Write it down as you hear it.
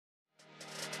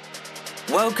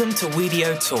Welcome to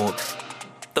Wedio Talk,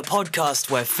 the podcast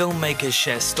where filmmakers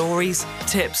share stories,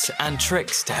 tips, and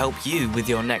tricks to help you with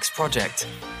your next project.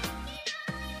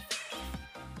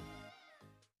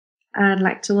 I'd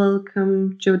like to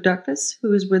welcome Joe Douglas,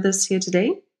 who is with us here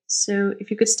today. So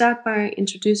if you could start by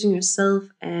introducing yourself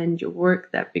and your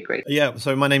work, that'd be great. Yeah,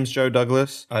 so my name's Joe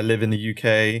Douglas. I live in the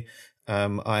UK.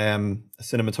 I am a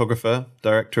cinematographer,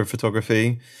 director of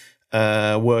photography,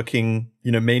 working,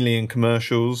 mainly in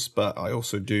commercials, but I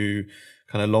also do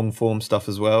kind of long form stuff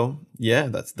as well. Yeah,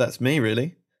 that's me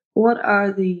really. What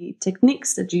are the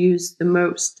techniques that you use the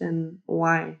most and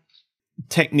why?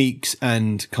 Techniques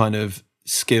and kind of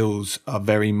skills are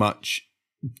very much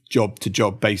job to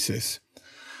job basis.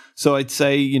 So I'd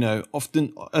say,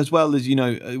 often as well as,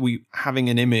 we having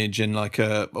an image and like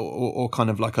or kind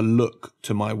of like a look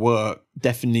to my work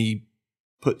definitely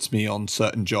puts me on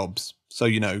certain jobs. So,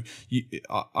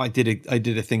 I did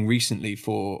a thing recently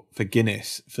for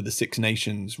Guinness for the Six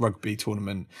Nations rugby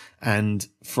tournament. And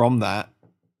from that,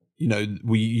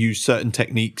 we use certain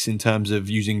techniques in terms of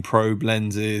using probe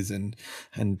lenses and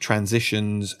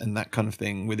transitions and that kind of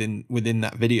thing within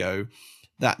that video.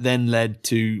 That then led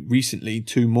to recently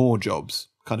 2 more jobs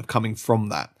kind of coming from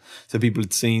that. So people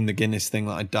had seen the Guinness thing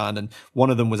that I'd done. And one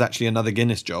of them was actually another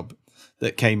Guinness job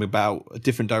that came about, a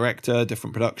different director,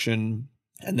 different production.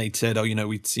 And they'd said,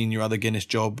 we'd seen your other Guinness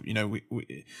job.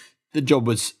 The job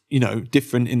was,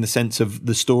 different in the sense of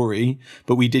the story,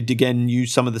 but we did again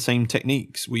use some of the same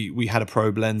techniques. We had a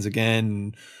probe lens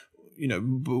again,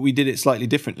 but we did it slightly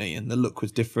differently and the look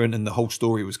was different and the whole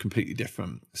story was completely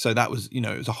different. So that was,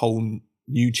 it was a whole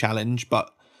new challenge,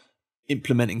 but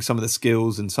implementing some of the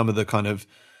skills and some of the kind of,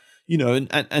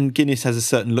 and Guinness has a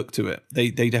certain look to it. They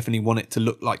definitely want it to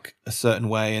look like a certain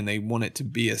way and they want it to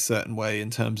be a certain way in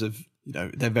terms of,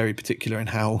 they're very particular in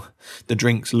how the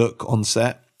drinks look on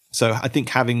set. So I think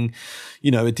having, a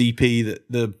DP that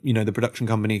the production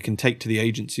company can take to the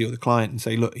agency or the client and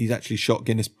say, look, he's actually shot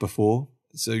Guinness before.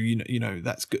 So,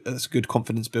 that's good. That's a good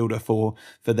confidence builder for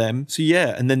them. So,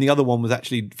 yeah. And then the other one was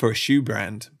actually for a shoe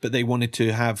brand, but they wanted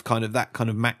to have kind of that kind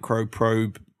of macro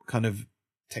probe kind of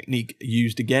technique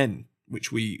used again,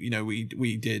 which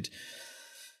we did.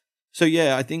 So,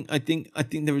 yeah, I think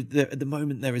there at the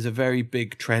moment, there is a very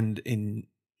big trend in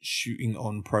shooting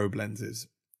on probe lenses,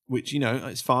 which,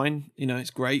 it's fine. It's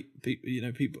great.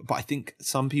 People, but I think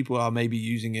some people are maybe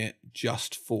using it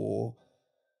just for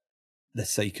the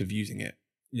sake of using it.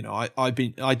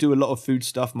 I do a lot of food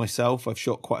stuff myself. I've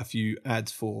shot quite a few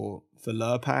ads for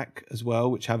Lurpak as well,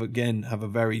 which have a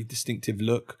very distinctive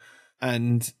look.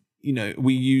 And,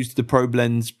 we used the probe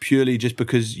lens purely just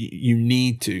because you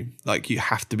need to, like, you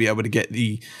have to be able to get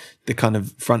the kind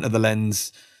of front of the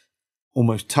lens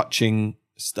almost touching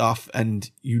stuff. And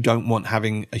you don't want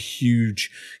having a huge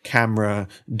camera,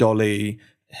 dolly,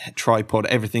 tripod,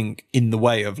 everything in the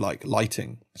way of like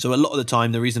lighting. So a lot of the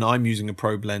time, the reason I'm using a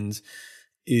probe lens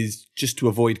is just to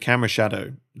avoid camera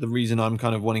shadow. The reason I'm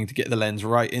kind of wanting to get the lens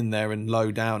right in there and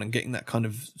low down and getting that kind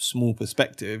of small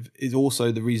perspective is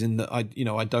also the reason that I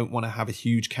don't want to have a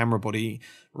huge camera body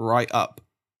right up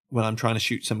when I'm trying to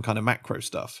shoot some kind of macro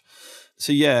stuff.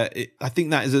 So yeah, I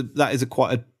think that is a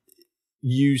quite a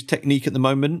used technique at the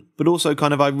moment, but also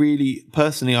kind of I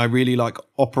really like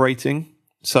operating.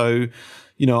 So,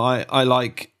 I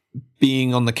like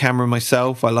being on the camera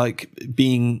myself. I like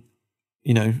being,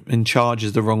 in charge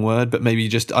is the wrong word, but maybe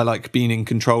just I like being in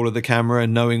control of the camera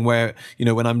and knowing where,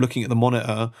 when I'm looking at the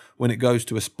monitor, when it goes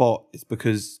to a spot, it's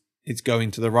because it's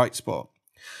going to the right spot.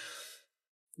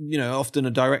 Often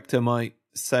a director might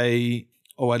say,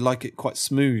 oh, I'd like it quite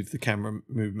smooth, the camera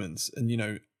movements.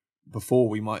 And, before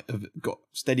we might have got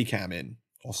Steadicam in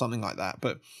or something like that.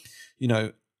 But,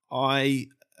 I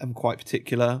am quite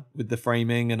particular with the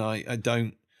framing and I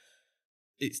don't,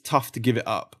 it's tough to give it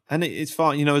up. And it's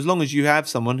fine, as long as you have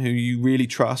someone who you really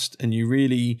trust and you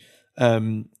really,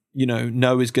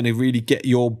 know is going to really get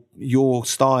your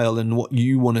style and what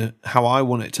you want to, how I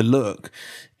want it to look,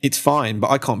 it's fine. But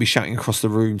I can't be shouting across the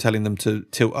room, telling them to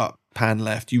tilt up, pan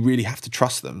left. You really have to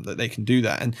trust them that they can do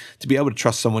that. And to be able to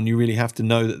trust someone, you really have to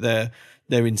know that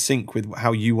they're in sync with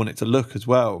how you want it to look as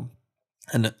well.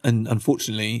 And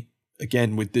unfortunately,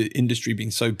 again, with the industry being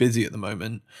so busy at the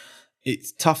moment,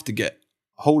 it's tough to get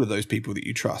hold of those people that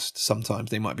you trust.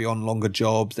 Sometimes they might be on longer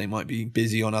jobs, they might be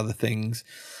busy on other things.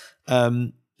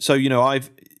 So, I've,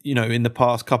 in the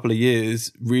past couple of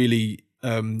years really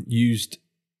used,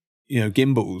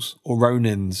 gimbals or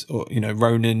Ronins or,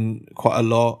 Ronin quite a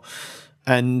lot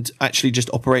and actually just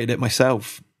operated it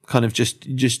myself, kind of just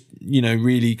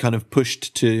really kind of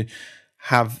pushed to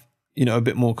have, a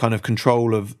bit more kind of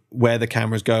control of where the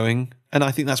camera's going. And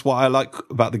I think that's what I like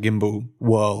about the gimbal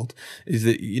world, is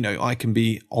that, I can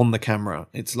be on the camera.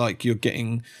 It's like you're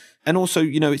getting, and also,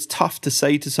 it's tough to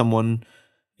say to someone,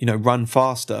 run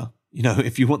faster.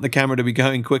 If you want the camera to be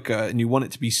going quicker and you want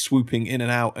it to be swooping in and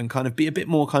out and kind of be a bit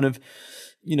more kind of,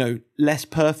 less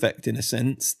perfect in a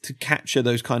sense, to capture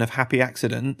those kind of happy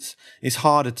accidents, it's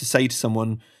harder to say to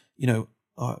someone,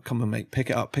 oh, come on, mate, pick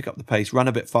up the pace, run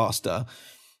a bit faster.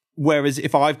 Whereas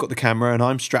if I've got the camera and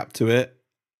I'm strapped to it,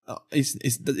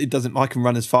 it doesn't, I can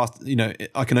run as fast,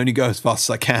 I can only go as fast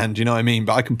as I can. Do you know what I mean?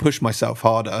 But I can push myself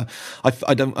harder. I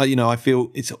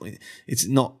feel it's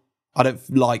not, I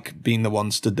don't like being the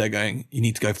one stood there going, you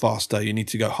need to go faster, you need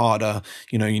to go harder,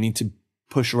 you need to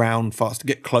push around faster,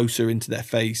 get closer into their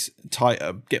face,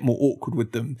 tighter, get more awkward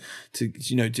with them to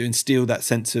instill that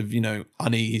sense of,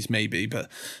 unease maybe, but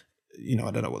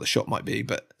I don't know what the shot might be,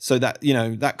 but so that,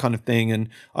 that kind of thing. And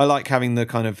I like having the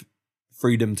kind of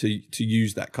freedom to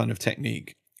use that kind of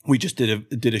technique. We just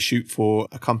did a shoot for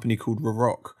a company called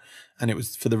Rorock, and it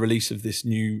was for the release of this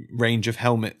new range of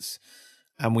helmets.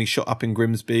 And we shot up in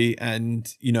Grimsby,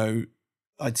 and,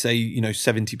 I'd say,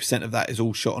 70% of that is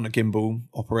all shot on a gimbal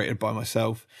operated by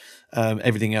myself.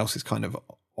 Everything else is kind of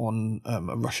on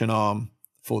a Russian arm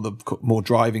for the more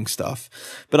driving stuff.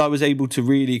 But I was able to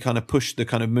really kind of push the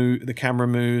kind of the camera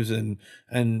moves and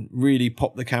really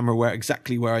pop the camera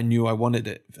exactly where I knew I wanted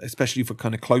it, especially for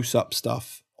kind of close-up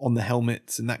stuff on the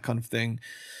helmets and that kind of thing.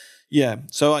 Yeah.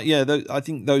 So I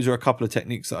think those are a couple of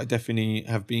techniques that I definitely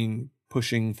have been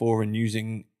pushing for and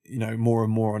using, more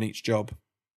and more on each job.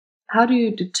 How do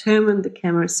you determine the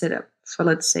camera setup for,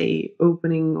 let's say,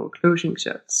 opening or closing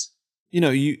shots?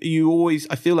 You always,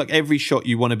 I feel like every shot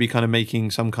you want to be kind of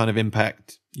making some kind of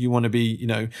impact. You want to be,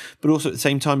 but also at the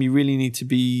same time, you really need to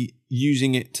be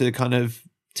using it to kind of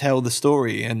tell the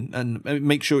story and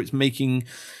make sure it's making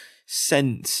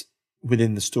sense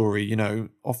within the story.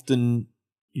 Often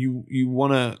you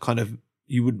want to kind of,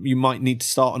 you might need to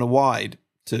start on a wide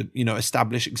to,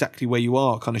 establish exactly where you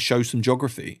are, kind of show some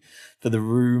geography for the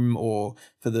room or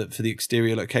for the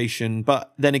exterior location.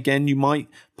 But then again,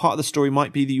 part of the story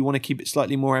might be that you want to keep it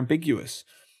slightly more ambiguous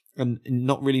and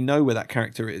not really know where that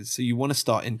character is. So you want to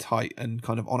start in tight and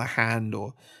kind of on a hand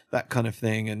or that kind of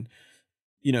thing. And,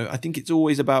 I think it's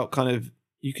always about kind of,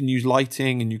 you can use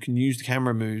lighting and you can use the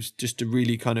camera moves just to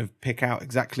really kind of pick out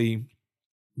exactly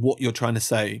what you're trying to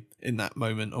say in that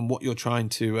moment and what you're trying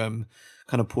to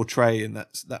kind of portray in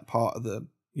that part of the,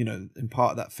 in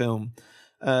part of that film.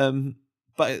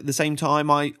 But at the same time,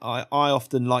 I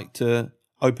often like to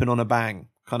open on a bang,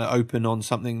 kind of open on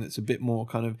something that's a bit more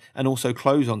kind of, and also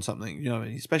close on something,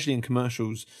 especially in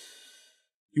commercials,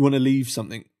 you want to leave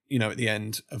something, at the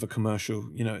end of a commercial,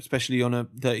 especially on a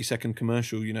 30-second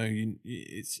commercial,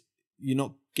 you're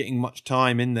not getting much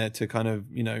time in there to kind of,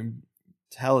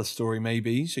 tell a story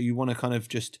maybe. So you want to kind of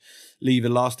just leave a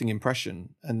lasting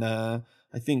impression. And I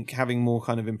think having more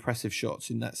kind of impressive shots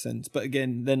in that sense. But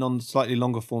again, then on slightly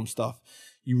longer form stuff,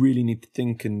 you really need to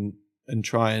think and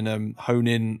try and hone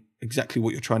in exactly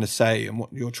what you're trying to say and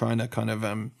what you're trying to kind of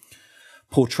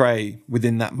portray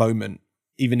within that moment.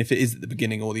 Even if it is at the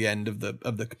beginning or the end of the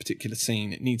particular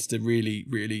scene, it needs to really,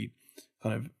 really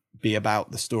kind of be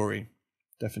about the story,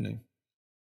 definitely.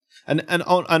 And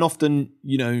often,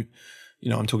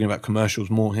 I'm talking about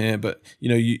commercials more here, but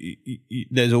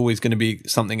there's always going to be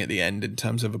something at the end in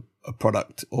terms of a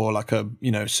product or like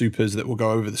supers that will go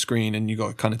over the screen, and you got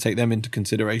to kind of take them into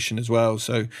consideration as well.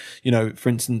 So, for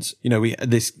instance, we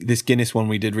this Guinness one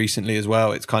we did recently as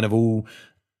well. It's kind of all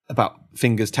about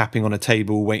fingers tapping on a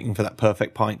table, waiting for that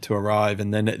perfect pint to arrive.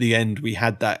 And then at the end, we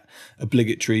had that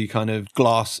obligatory kind of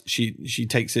glass. She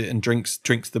takes it and drinks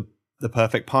the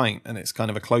perfect pint, and it's kind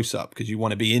of a close up because you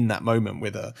want to be in that moment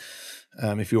with her.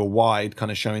 If you're wide, kind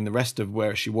of showing the rest of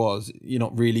where she was, you're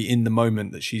not really in the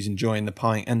moment that she's enjoying the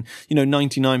pint. And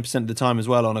 99% of the time as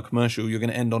well on a commercial, you're going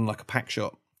to end on like a pack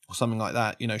shot or something like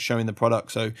that. Showing the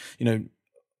product. So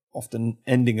often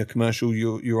ending a commercial,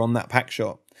 you're on that pack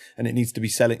shot, and it needs to be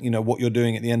selling, what you're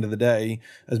doing at the end of the day,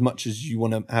 as much as you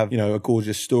want to have, a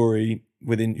gorgeous story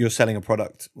within, you're selling a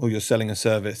product or you're selling a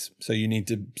service. So you need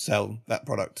to sell that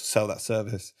product, sell that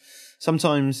service.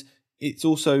 Sometimes it's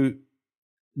also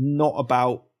not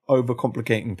about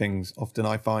overcomplicating things. Often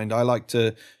I find I like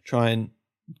to try and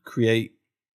create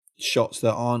shots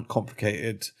that aren't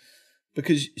complicated,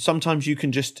 because sometimes you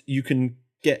can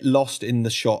get lost in the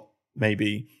shot.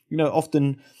 Maybe,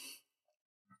 often,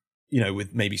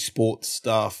 with maybe sports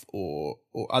stuff or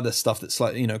other stuff that's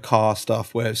slightly, car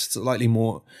stuff where it's slightly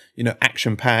more,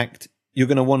 action packed, you're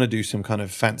going to want to do some kind of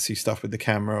fancy stuff with the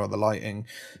camera or the lighting.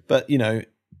 But,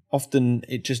 often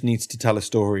it just needs to tell a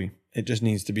story. It just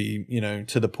needs to be,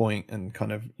 to the point and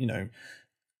kind of,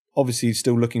 obviously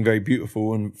still looking very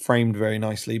beautiful and framed very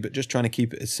nicely, but just trying to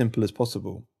keep it as simple as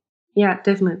possible. Yeah,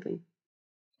 definitely.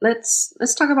 Let's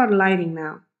talk about lighting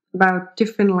now, about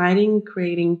different lighting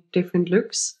creating different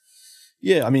looks.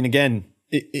 Yeah, I mean, again,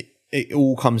 it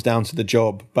all comes down to the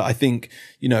job, but I think,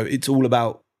 it's all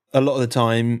about, a lot of the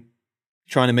time,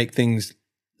 trying to make things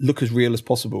look as real as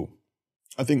possible.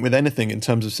 I think with anything in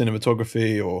terms of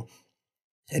cinematography or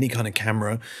any kind of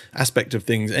camera aspect of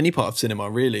things, any part of cinema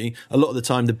really, a lot of the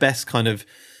time the best kind of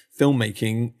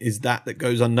filmmaking is that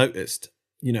goes unnoticed.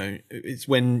 It's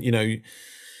when,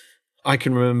 I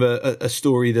can remember a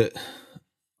story that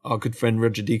our good friend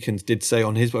Roger Deakins did say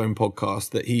on his own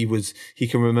podcast, that he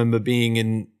can remember being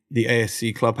in the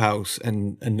ASC clubhouse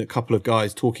and a couple of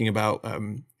guys talking about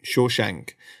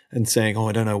Shawshank and saying,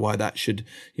 I don't know why that should,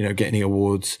 get any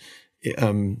awards.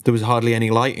 There was hardly any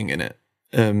lighting in it.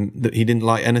 That he didn't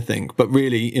light anything, but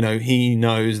really, he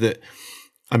knows that.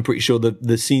 I'm pretty sure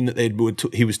the scene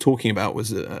that he was talking about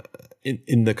was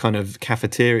in the kind of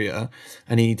cafeteria,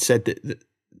 and he said that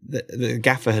the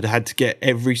gaffer had to get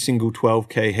every single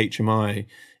 12K HMI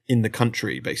in the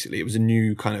country. Basically, it was a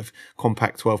new kind of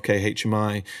compact 12K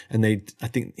HMI, and I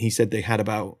think he said they had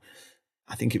about,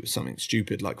 I think it was something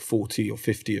stupid like 40 or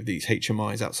 50 of these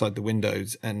HMIs outside the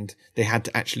windows, and they had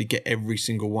to actually get every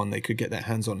single one they could get their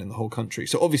hands on in the whole country.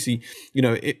 So obviously,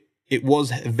 it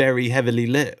was very heavily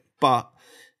lit, but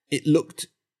it looked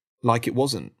like it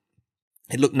wasn't.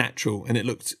 It looked natural, and it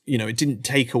looked, it didn't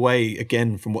take away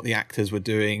again from what the actors were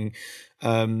doing.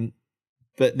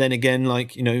 But then again,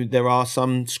 there are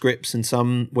some scripts and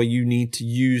some where you need to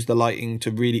use the lighting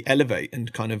to really elevate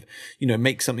and kind of,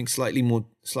 make something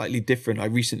slightly different. I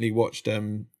recently watched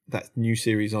that new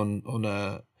series on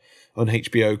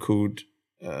HBO called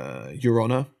Your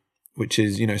Honor, which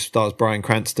is, stars Bryan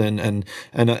Cranston, and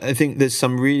I think there's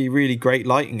some really, really great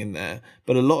lighting in there.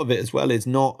 But a lot of it as well is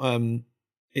not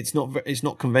it's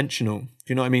not conventional. Do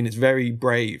you know what I mean? It's very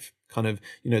brave. Kind of,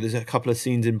 there's a couple of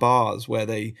scenes in bars where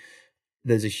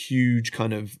there's a huge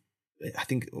kind of, I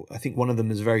think one of them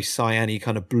is a very cyan-y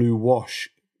kind of blue wash.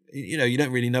 You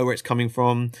don't really know where it's coming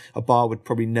from. A bar would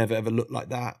probably never ever look like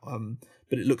that.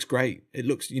 But it looks great. It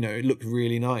looks, it looks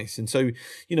really nice. And so,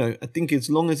 I think as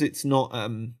long as it's not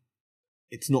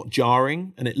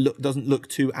jarring and it doesn't look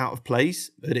too out of place,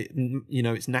 but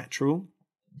it's natural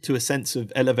to a sense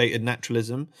of elevated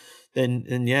naturalism, then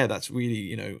yeah, that's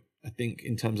really, I think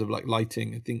in terms of like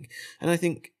lighting, I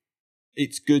think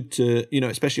it's good to,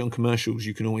 especially on commercials,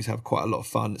 you can always have quite a lot of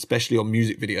fun, especially on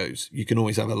music videos. You can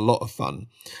always have a lot of fun.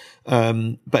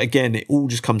 But again, it all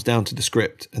just comes down to the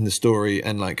script and the story.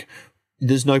 And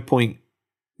there's no point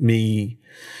me,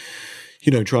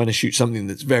 trying to shoot something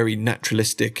that's very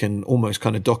naturalistic and almost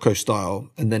kind of doco style,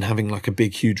 and then having like a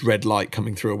big, huge red light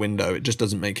coming through a window. It just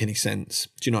doesn't make any sense.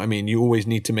 Do you know what I mean? You always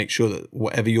need to make sure that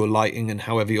whatever you're lighting and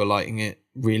however you're lighting it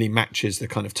really matches the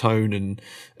kind of tone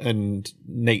and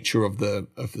nature of the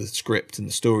script and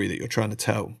the story that you're trying to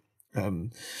tell.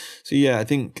 So yeah, I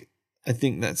think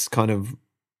that's kind of,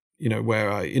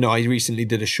 where I recently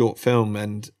did a short film,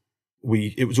 and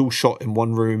it was all shot in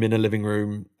one room in a living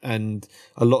room, and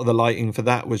a lot of the lighting for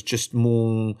that was just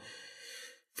more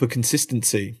for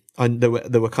consistency. And there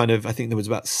were kind of, I think there was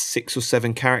about 6 or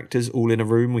 7 characters all in a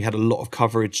room. We had a lot of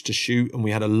coverage to shoot, and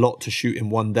we had a lot to shoot in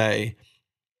one day.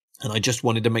 And I just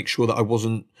wanted to make sure that I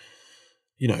wasn't,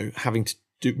 having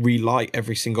to relight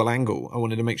every single angle. I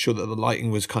wanted to make sure that the lighting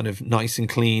was kind of nice and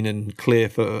clean and clear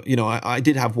for, I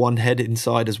did have one head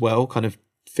inside as well, kind of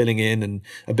filling in, and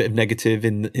a bit of negative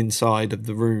inside of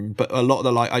the room. But a lot of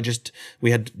the light, we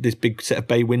had this big set of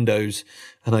bay windows,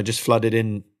 and I just flooded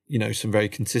in, some very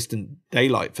consistent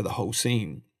daylight for the whole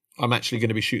scene. I'm actually going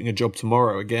to be shooting a job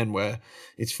tomorrow again, where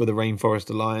it's for the Rainforest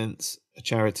Alliance, a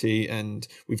charity, and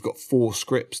we've got 4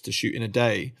 scripts to shoot in a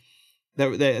day.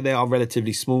 They are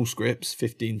relatively small scripts,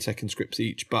 15-second scripts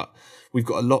each, but we've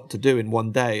got a lot to do in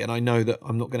one day, and I know that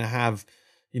I'm not going to have,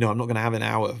 an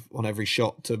hour on every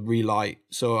shot to relight.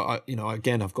 So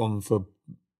I've gone for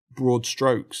broad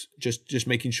strokes, just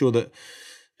making sure that,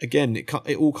 again,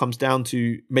 it all comes down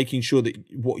to making sure that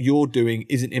what you're doing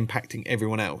isn't impacting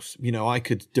everyone else. I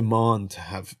could demand to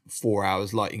have 4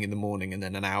 hours lighting in the morning and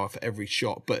then an hour for every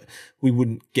shot, but we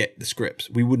wouldn't get the scripts.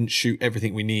 We wouldn't shoot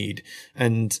everything we need.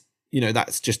 And,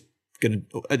 that's just going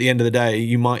to, at the end of the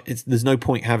day, there's no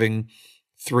point having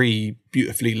 3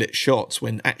 beautifully lit shots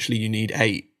when actually you need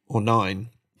 8 or 9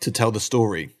 to tell the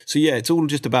story. So yeah, it's all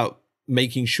just about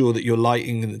making sure that your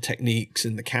lighting and the techniques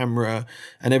and the camera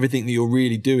and everything that you're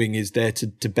really doing is there to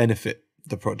benefit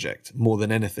the project more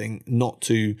than anything, not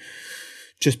to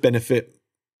just benefit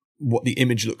what the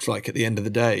image looks like at the end of the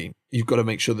day. You've got to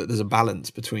make sure that there's a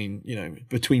balance between,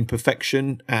 between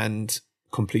perfection and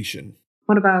completion.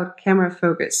 What about camera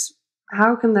focus?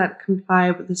 How can that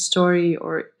comply with the story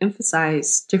or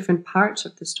emphasize different parts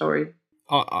of the story?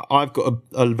 I've got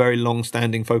a very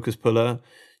long-standing focus puller,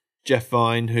 Jeff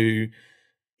Vine, who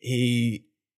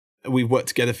we've worked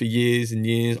together for years and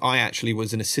years. I actually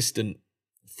was an assistant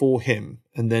for him.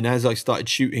 And then as I started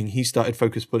shooting, he started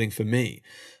focus pulling for me.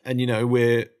 And,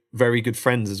 we're very good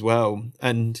friends as well.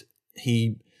 And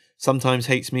he sometimes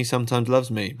hates me, sometimes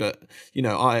loves me. But,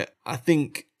 I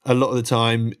think a lot of the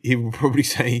time he will probably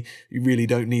say you really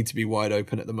don't need to be wide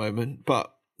open at the moment.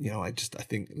 But, I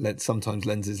think sometimes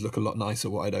lenses look a lot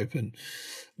nicer wide open.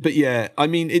 But yeah, I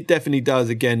mean, it definitely does,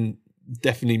 again,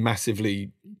 definitely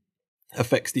massively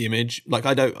affects the image. Like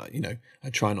I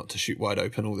try not to shoot wide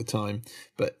open all the time,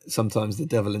 but sometimes the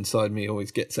devil inside me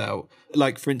always gets out.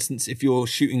 Like for instance, if you're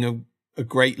shooting a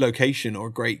great location or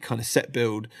a great kind of set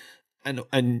build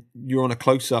and you're on a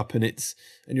close up and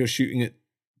you're shooting at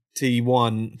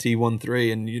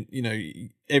T1.3 and you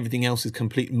everything else is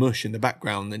complete mush in the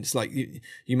background, then it's like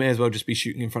you may as well just be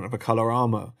shooting in front of a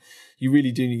Colorama. You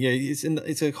really do. Yeah,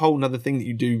 it's a whole nother thing that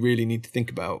you do really need to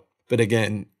think about. But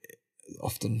again,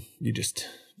 often you just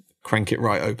crank it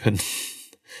right open.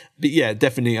 But yeah,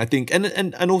 definitely, I think,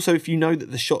 and also if you know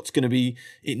that the shot's going to be,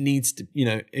 it needs to,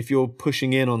 if you're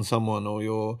pushing in on someone or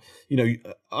you're,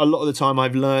 a lot of the time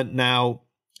I've learned now,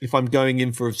 if I'm going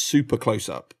in for a super close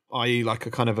up, i.e. like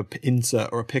a kind of a insert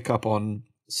or a pickup on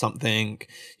something,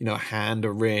 a hand,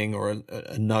 a ring, or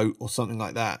a note or something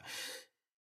like that.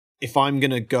 If I'm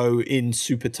going to go in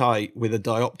super tight with a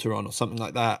diopter on or something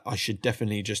like that, I should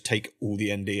definitely just take all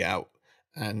the ND out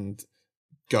and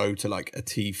go to like a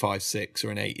T5.6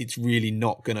 or an 8. It's really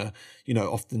not going to,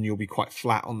 often you'll be quite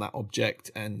flat on that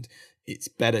object, and it's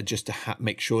better just to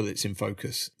make sure that it's in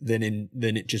focus than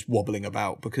it just wobbling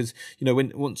about. Because,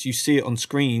 once you see it on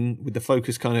screen with the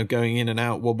focus kind of going in and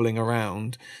out, wobbling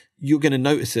around, you're going to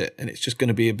notice it, and it's just going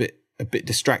to be a bit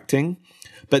distracting.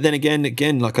 But then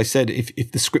again, like I said,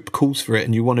 if the script calls for it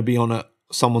and you want to be on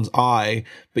someone's eye,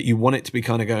 but you want it to be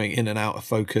kind of going in and out of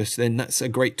focus, then that's a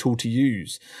great tool to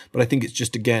use. But I think it's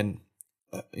just, again,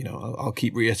 I'll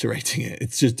keep reiterating it.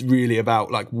 It's just really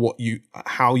about like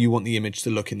how you want the image to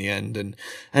look in the end,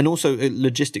 and also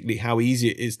logistically how easy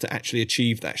it is to actually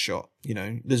achieve that shot.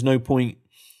 There's no point,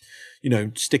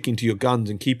 sticking to your guns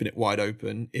and keeping it wide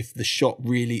open if the shot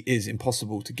really is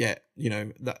impossible to get,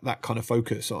 that kind of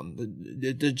focus on.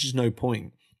 There's just no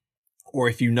point. Or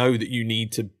if you know that you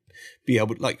need to be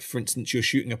able to, like, for instance, you're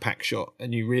shooting a pack shot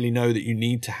and you really know that you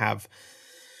need to have,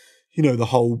 the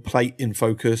whole plate in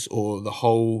focus or the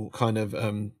whole kind of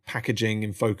packaging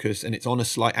in focus, and it's on a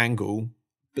slight angle,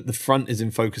 but the front is in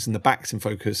focus and the back's in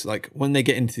focus. Like when they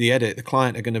get into the edit, the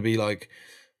client are going to be like,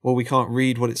 well, we can't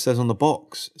read what it says on the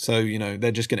box. So,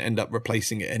 they're just going to end up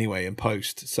replacing it anyway in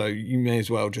post. So you may as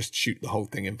well just shoot the whole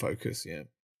thing in focus. Yeah.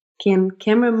 Can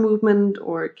camera movement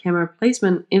or camera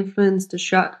placement influence the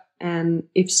shot? And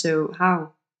if so,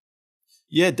 how?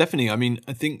 Yeah, definitely. I mean,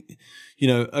 I think,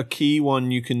 a key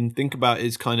one you can think about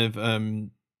is kind of,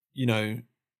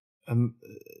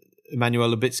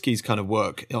 Emmanuel Lubitsky's kind of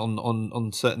work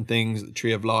on certain things, the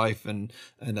Tree of Life and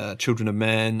Children of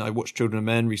Men. I watched Children of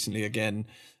Men recently again,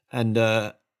 and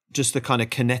just the kind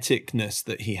of kineticness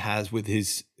that he has with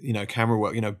his, camera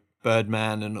work,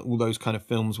 Birdman and all those kind of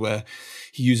films where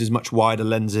he uses much wider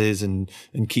lenses and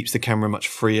keeps the camera much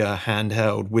freer,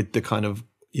 handheld with the kind of,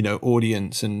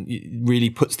 audience, and really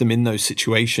puts them in those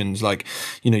situations. Like,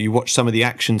 you watch some of the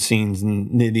action scenes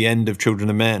near the end of Children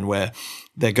of Men where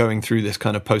they're going through this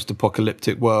kind of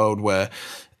post-apocalyptic world where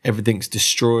everything's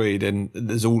destroyed and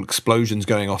there's all explosions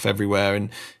going off everywhere, and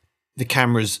the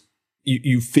cameras,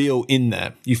 you feel in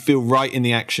there, you feel right in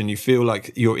the action, you feel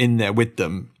like you're in there with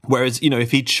them. Whereas,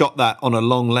 if he'd shot that on a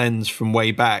long lens from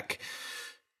way back,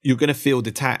 you're going to feel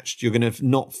detached. You're going to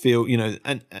not feel,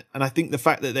 and I think the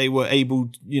fact that they were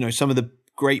able, some of the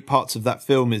great parts of that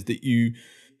film is that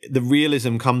the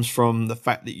realism comes from the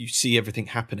fact that you see everything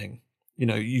happening.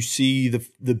 You see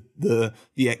the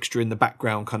extra in the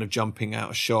background kind of jumping out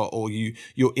a shot, or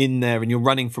you're in there and you're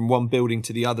running from one building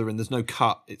to the other and there's no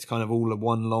cut. It's kind of all a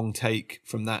one long take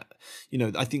from that.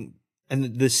 I think,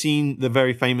 and the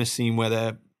very famous scene where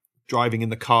they're driving in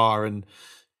the car and,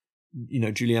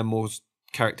 Julianne Moore's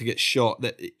character gets shot,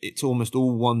 that it's almost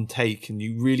all one take and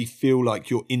you really feel like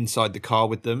you're inside the car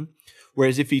with them.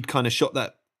 Whereas if he'd kind of shot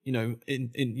that, in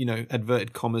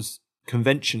inverted commas,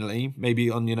 conventionally, maybe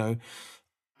on,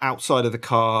 outside of the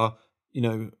car,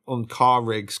 on car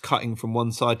rigs, cutting from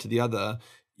one side to the other,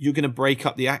 you're going to break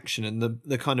up the action, and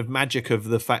the kind of magic of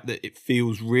the fact that it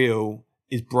feels real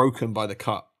is broken by the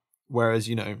cut. Whereas,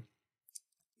 you know,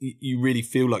 you really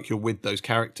feel like you're with those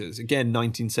characters. Again,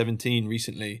 1917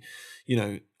 recently, you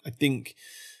know, I think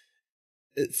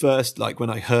at first, like when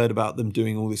I heard about them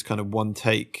doing all this kind of one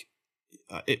take,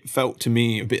 it felt to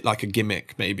me a bit like a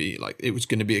gimmick, maybe like it was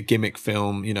going to be a gimmick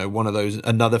film, you know, one of those,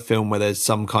 another film where there's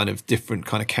some kind of different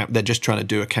kind of they're just trying to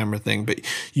do a camera thing. But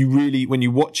you really, when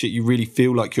you watch it, you really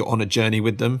feel like you're on a journey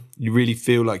with them. You really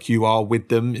feel like you are with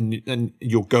them, and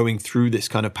you're going through this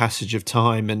kind of passage of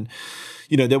time. And,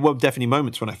 you know, there were definitely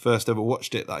moments when I first ever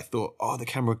watched it that I thought, oh, the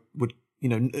camera would, you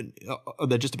know,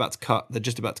 they're just about to cut. They're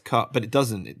just about to cut, but it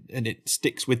doesn't, and it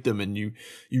sticks with them, and you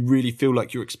really feel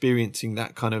like you're experiencing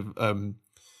that kind of,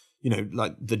 you know,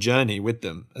 like the journey with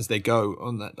them as they go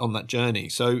on that journey.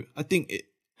 So I think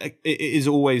it is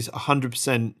always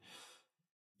 100%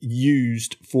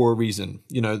 used for a reason.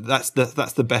 You know, that's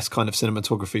the best kind of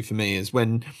cinematography for me, is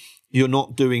when you're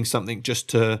not doing something just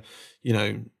to, you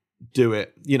know, do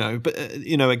it. You know, but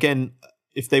you know, again,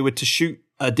 if they were to shoot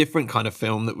a different kind of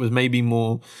film that was maybe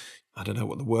more, I don't know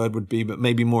what the word would be, but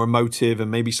maybe more emotive and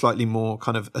maybe slightly more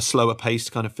kind of a slower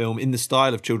paced kind of film in the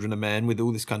style of Children of Men, with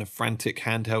all this kind of frantic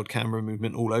handheld camera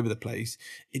movement all over the place,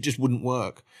 it just wouldn't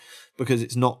work, because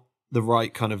it's not the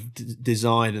right kind of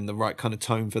design and the right kind of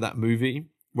tone for that movie.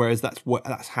 Whereas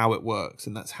that's how it works,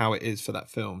 and that's how it is for that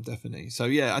film, definitely. So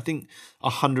yeah, I think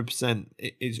 100%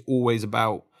 it is always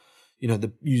about, you know,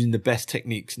 using the best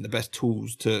techniques and the best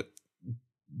tools to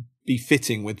be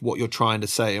fitting with what you're trying to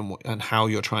say and how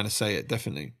you're trying to say it,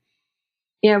 definitely.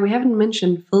 Yeah, we haven't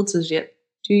mentioned filters yet.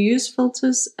 Do you use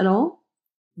filters at all?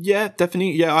 Yeah,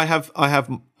 definitely. Yeah,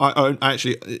 I own,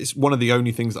 actually, it's one of the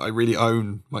only things that I really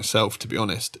own myself, to be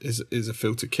honest, is a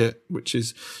filter kit, which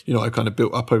is, you know, I kind of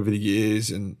built up over the years,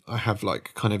 and I have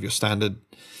like kind of your standard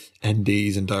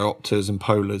NDs and diopters and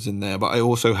polars in there, but I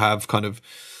also have kind of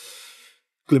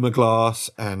glimmer glass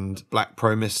and black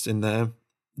pro mist in there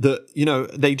that, you know,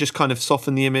 they just kind of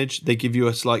soften the image. They give you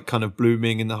a slight kind of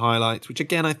blooming in the highlights, which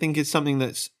again, I think is something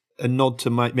that's a nod to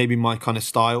maybe my kind of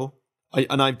style.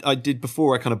 I did,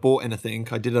 before I kind of bought anything,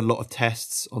 I did a lot of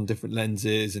tests on different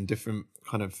lenses and different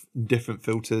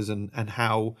filters and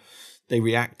how they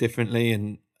react differently.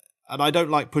 And I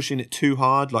don't like pushing it too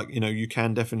hard. Like, you know, you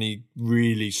can definitely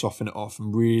really soften it off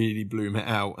and really bloom it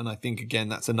out. And I think, again,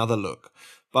 that's another look.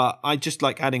 But I just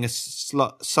like adding a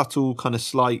subtle kind of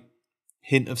slight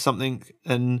hint of something.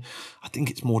 And I think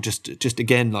it's more just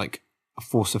again, like a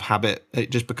force of habit.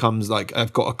 It just becomes like,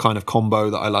 I've got a kind of combo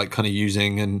that I like kind of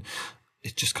using, and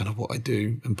it's just kind of what I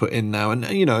do and put in now. And,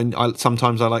 you know, and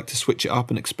sometimes I like to switch it up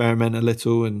and experiment a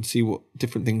little and see what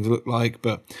different things look like.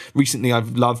 But recently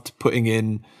I've loved putting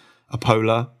in a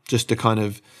polar just to kind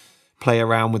of play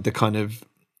around with the kind of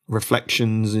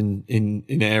reflections in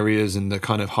areas and the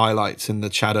kind of highlights and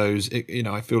the shadows. You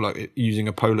know, I feel like using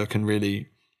a polar can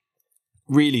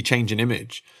really change an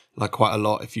image like quite a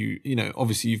lot. If you know,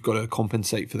 obviously you've got to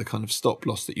compensate for the kind of stop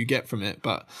loss that you get from it,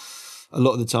 but a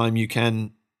lot of the time you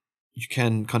can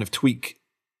kind of tweak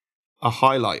a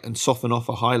highlight and soften off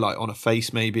a highlight on a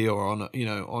face maybe, or on a, you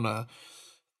know,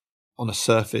 on a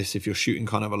surface. If you're shooting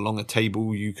kind of along a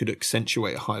table, you could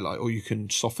accentuate a highlight, or you can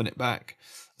soften it back.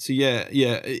 So yeah,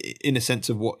 in a sense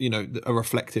of what, you know, a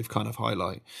reflective kind of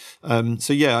highlight.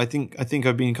 So yeah, I think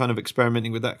I've been kind of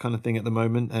experimenting with that kind of thing at the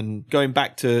moment. And going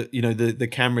back to, you know, the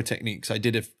camera techniques, I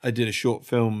did a short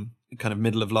film kind of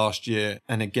middle of last year,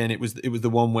 and again it was the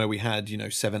one where we had, you know,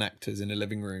 7 actors in a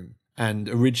living room. And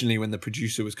originally, when the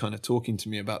producer was kind of talking to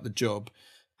me about the job,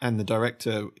 and the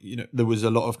director, you know, there was a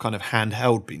lot of kind of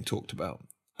handheld being talked about.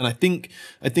 And I think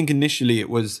initially it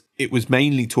was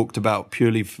mainly talked about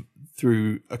purely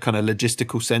through a kind of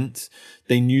logistical sense.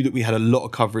 They knew that we had a lot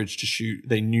of coverage to shoot.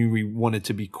 They knew we wanted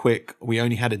to be quick. We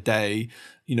only had a day.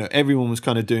 You know, everyone was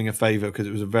kind of doing a favor because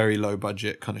it was a very low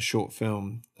budget kind of short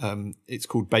film. It's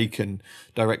called Bacon,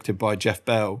 directed by Jeff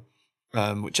Bell,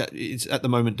 which is at the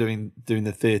moment doing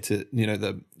the theatre, you know,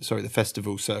 the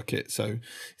festival circuit. So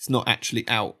it's not actually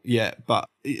out yet, but,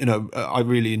 you know, I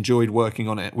really enjoyed working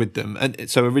on it with them. And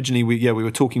so originally we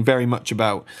were talking very much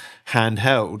about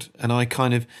handheld, and I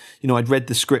kind of, you know, I'd read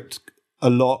the script a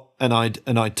lot, and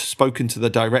I'd spoken to the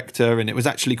director, and it was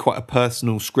actually quite a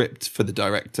personal script for the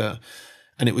director.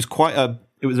 And it was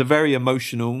a very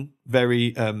emotional,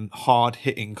 very hard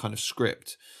hitting kind of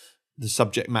script. The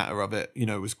subject matter of it, you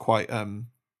know, was quite,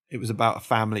 it was about a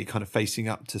family kind of facing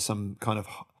up to some kind of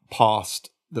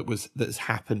past that's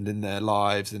happened in their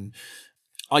lives. And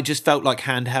I just felt like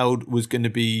handheld was going to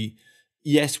be,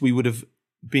 yes, we would have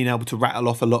been able to rattle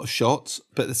off a lot of shots,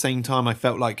 but at the same time, I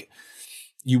felt like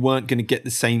you weren't going to get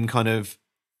the same kind of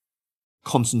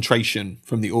concentration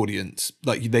from the audience.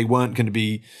 Like they weren't going to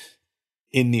be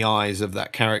in the eyes of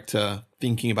that character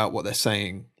thinking about what they're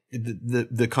saying.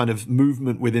 The kind of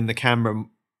movement within the camera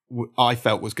I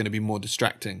felt was going to be more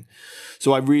distracting.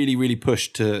 So I really, really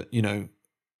pushed to,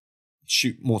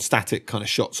 shoot more static kind of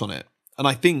shots on it. And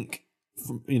I think,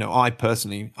 I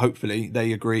personally, hopefully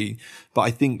they agree, but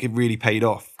I think it really paid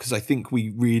off because I think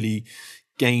we really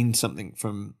gained something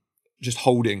from just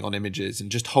holding on images and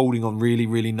just holding on really,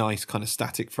 really nice kind of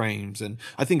static frames. And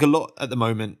I think a lot at the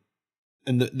moment,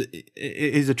 and it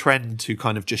is a trend to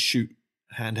kind of just shoot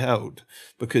handheld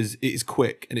because it is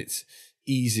quick and it's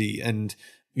easy, and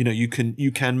you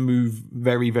can move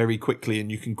very, very quickly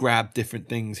and you can grab different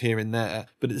things here and there.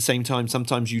 But at the same time,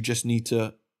 sometimes you need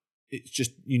to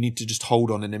just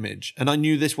hold on an image. And I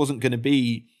knew this wasn't going to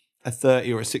be a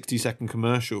 30 or a 60-second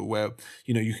commercial where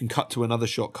you can cut to another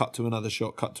shot, cut to another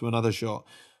shot, cut to another shot.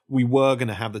 We were going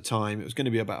to have the time. It was going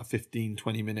to be about a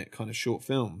 15-20 minute kind of short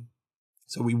film.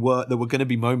 So there were going to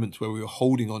be moments where we were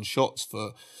holding on shots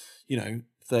for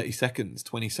 30 seconds,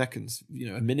 20 seconds,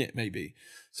 a minute maybe.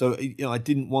 So I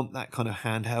didn't want that kind of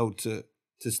handheld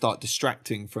to start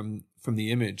distracting from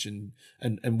the image and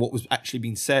what was actually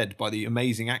being said by the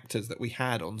amazing actors that we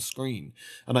had on screen.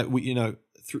 And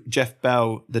Jeff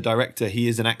Bell, the director, he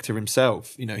is an actor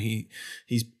himself.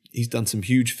 He's done some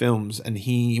huge films, and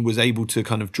he was able to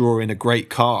kind of draw in a great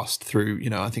cast through,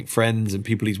 I think friends and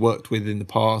people he's worked with in the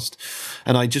past.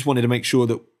 And I just wanted to make sure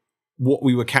that what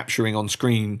we were capturing on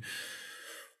screen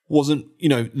wasn't,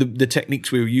 the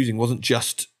techniques we were using wasn't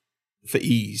just for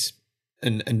ease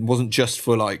and wasn't just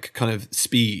for like kind of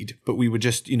speed, but we were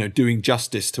just, doing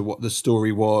justice to what the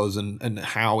story was and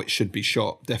how it should be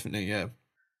shot. Definitely. Yeah.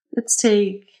 Let's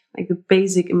take like the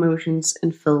basic emotions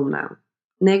in film now,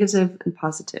 negative and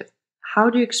positive. How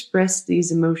do you express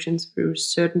these emotions through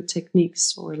certain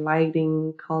techniques or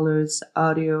lighting, colors,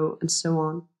 audio, and so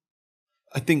on?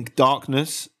 I think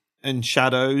darkness and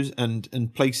shadows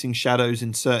and placing shadows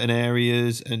in certain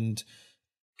areas and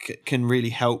can really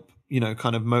help,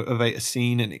 kind of motivate a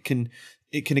scene. And it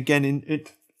can again,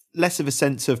 less of a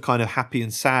sense of kind of happy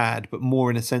and sad, but more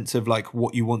in a sense of like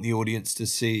what you want the audience to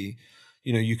see.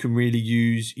 You can really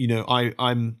use,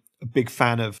 I'm a big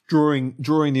fan of drawing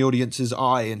the audience's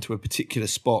eye into a particular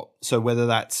spot. So whether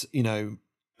that's, a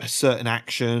certain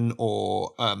action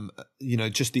or,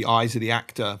 just the eyes of the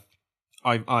actor,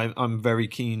 I'm very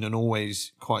keen and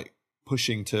always quite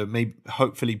pushing to maybe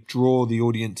hopefully draw the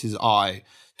audience's eye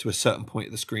to a certain point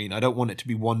of the screen. I don't want it to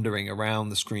be wandering around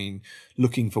the screen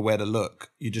looking for where to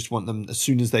look. You just want them, as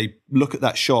soon as they look at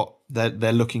that shot,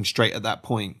 they're looking straight at that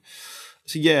point.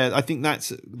 So yeah, I think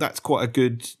that's quite a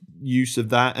good use of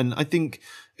that. And I think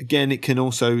again, it can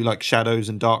also, like shadows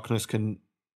and darkness can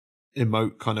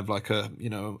emote kind of like a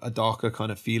darker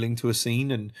kind of feeling to a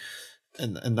scene and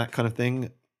that kind of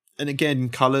thing. And again,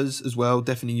 colors as well,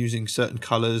 definitely using certain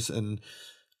colors and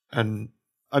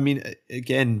I mean,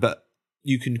 again, but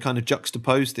you can kind of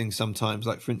juxtapose things sometimes.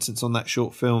 Like for instance, on that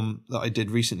short film that I did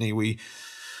recently, we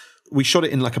shot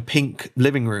it in like a pink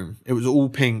living room. It was all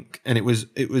pink, and it was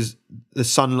the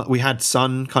sun. We had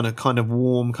sun, kind of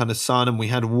warm kind of sun, and we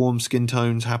had warm skin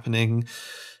tones happening.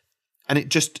 And it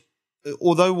just,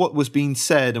 although what was being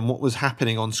said and what was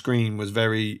happening on screen was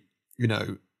very,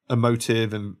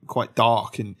 emotive and quite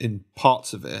dark in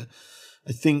parts of it,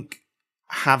 I think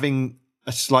having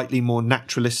a slightly more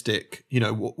naturalistic,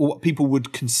 what people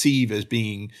would conceive as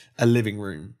being a living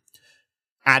room,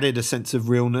 added a sense of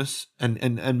realness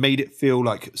and made it feel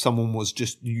like someone was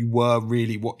just, you were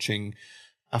really watching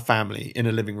a family in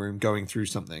a living room going through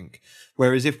something.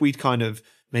 Whereas if we'd kind of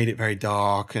made it very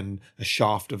dark and a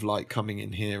shaft of light coming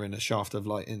in here and a shaft of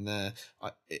light in there,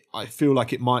 I feel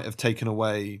like it might have taken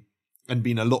away and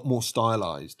been a lot more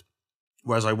stylized.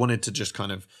 Whereas I wanted to just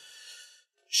kind of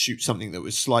shoot something that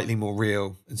was slightly more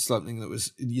real and something that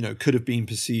was, could have been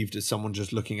perceived as someone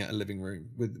just looking at a living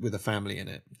room with a family in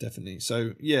it. Definitely.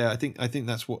 So yeah, I think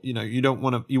that's what, you don't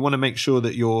want to, you want to make sure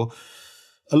that you're,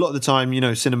 a lot of the time, the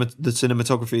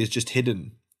cinematography is just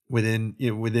hidden within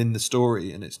the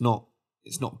story, and it's not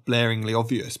blaringly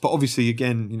obvious. But obviously,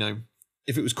 again,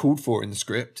 if it was called for in the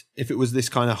script, if it was this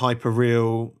kind of hyper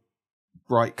real,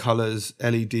 bright colors,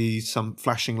 LEDs, some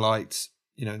flashing lights,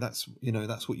 that's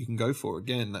what you can go for.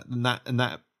 Again,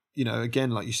 that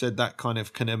again, like you said, that kind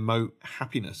of can emote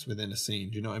happiness within a scene.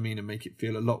 Do you know what I mean? And make it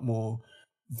feel a lot more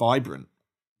vibrant.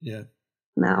 Yeah.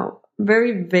 Now,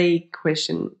 very vague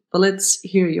question, but let's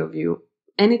hear your view.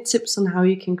 Any tips on how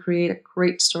you can create a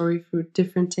great story through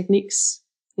different techniques?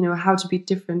 How to be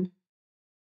different?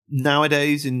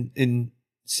 Nowadays in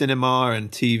cinema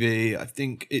and TV, I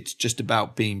think it's just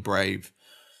about being brave.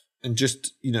 and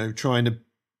just, you know, trying to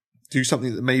do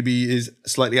something that maybe is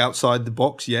slightly outside the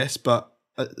box, yes, but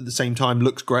at the same time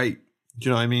looks great. Do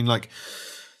you know what I mean? Like,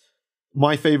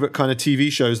 my favorite kind of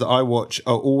TV shows that I watch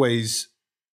are always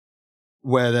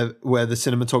where the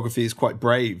cinematography is quite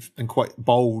brave and quite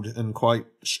bold and quite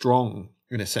strong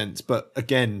in a sense, but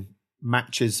again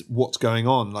matches what's going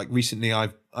on. Like recently,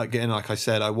 like I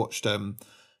said, I watched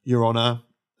Your Honor,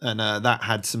 and that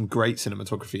had some great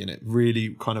cinematography in it.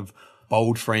 Really kind of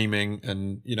bold framing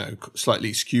and, you know,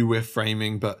 slightly skew with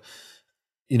framing, but,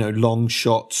 you know, long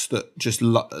shots that just,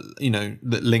 you know,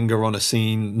 that linger on a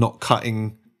scene, not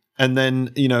cutting. And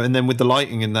then, you know, and then with the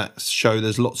lighting in that show,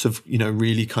 there's lots of, you know,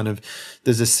 really kind of,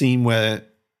 there's a scene where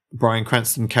Bryan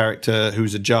Cranston character,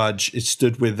 who's a judge, is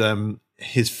stood with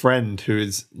his friend who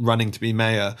is running to be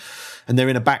mayor, and they're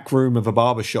in a back room of a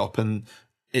barbershop, and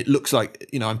it looks like,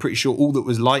 you know, I'm pretty sure all that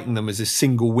was lighting them was this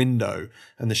single window,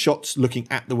 and the shots looking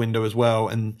at the window as well,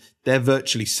 and they're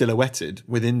virtually silhouetted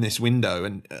within this window,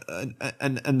 and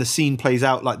the scene plays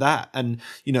out like that. And,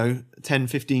 you know, 10,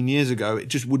 15 years ago, it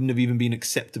just wouldn't have even been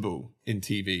acceptable in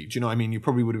TV. Do you know what I mean? You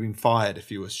probably would have been fired if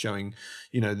you were showing,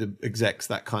 you know, the execs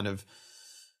that kind of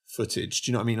footage. Do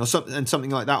you know what I mean? Or something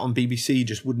like that on BBC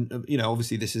just wouldn't have, you know,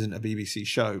 obviously this isn't a BBC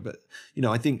show, but, you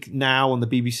know, I think now on the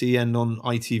BBC and on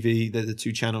ITV, they're the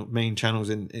two main channels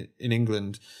in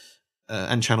England,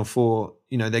 and Channel 4,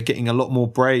 you know, they're getting a lot more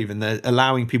brave, and they're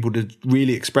allowing people to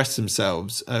really express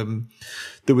themselves.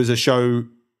 There was a show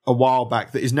a while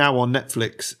back that is now on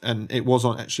Netflix, and it was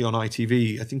actually on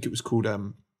ITV. I think it was called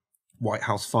White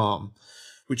House Farm,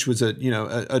 which was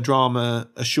a drama,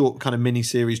 a short kind of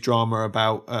mini-series drama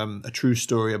about a true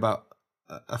story about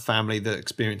a family that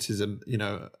experiences a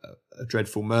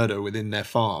dreadful murder within their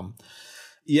farm.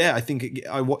 Yeah, I think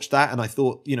I watched that, and I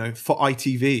thought, you know, for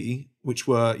ITV, which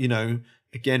were, you know,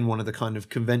 again, one of the kind of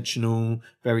conventional,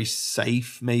 very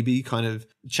safe, maybe kind of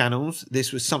channels,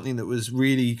 this was something that was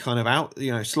really kind of out,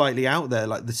 you know, slightly out there.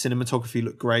 Like the cinematography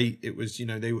looked great. It was, you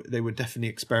know, they were definitely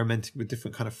experimenting with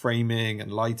different kind of framing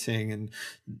and lighting. And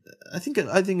I think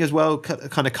as well,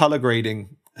 kind of color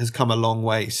grading has come a long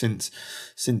way since,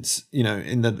 you know,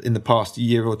 in the past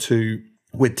year or two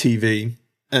with TV,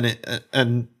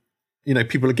 and, you know,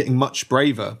 people are getting much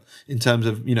braver in terms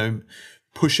of, you know,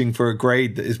 pushing for a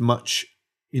grade that is much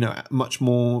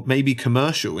more maybe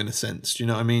commercial in a sense. Do you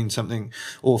know what I mean? Something,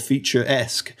 or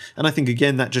feature-esque. And I think,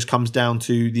 again, that just comes down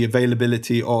to the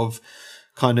availability of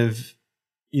kind of,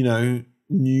 you know,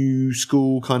 new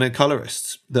school kind of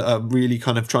colorists that are really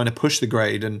kind of trying to push the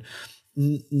grade and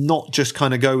not just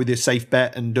kind of go with your safe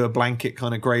bet and do a blanket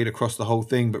kind of grade across the whole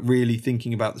thing, but really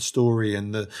thinking about the story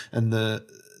and the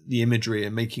imagery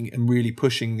and really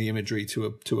pushing the imagery to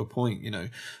a point. You know,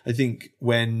 I think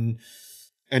when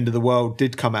End of the World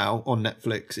did come out on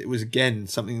Netflix, it was again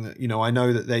something that, you know, I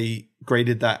know that they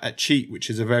graded that at Cheat, which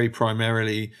is a very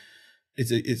primarily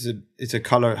it's a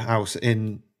color house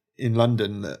in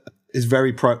London that is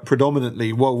very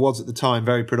predominantly, what was at the time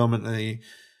very predominantly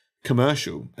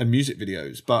commercial and music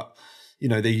videos. But, you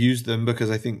know, they used them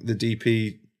because I think the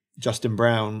DP, Justin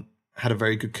Brown, had a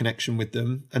very good connection with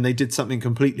them, and they did something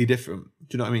completely different. Do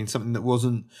you know what I mean? Something that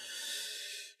wasn't,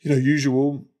 you know,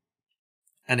 usual,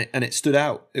 and it stood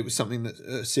out. It was something that,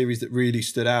 a series that really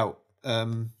stood out.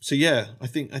 So yeah, I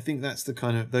think that's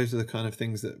those are the kind of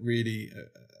things that really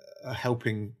are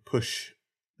helping push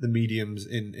the mediums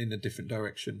in a different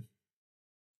direction.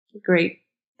 Great.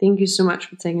 Thank you so much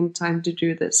for taking the time to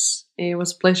do this. It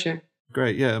was a pleasure.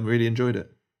 Great. Yeah, I really enjoyed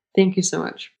it. Thank you so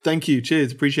much. Thank you.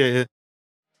 Cheers. Appreciate it.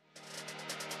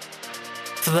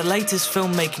 For the latest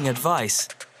filmmaking advice,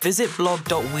 visit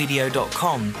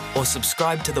blog.wedio.com or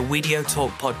subscribe to the Wedio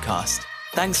Talk podcast.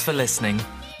 Thanks for listening.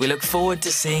 We look forward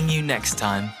to seeing you next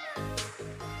time.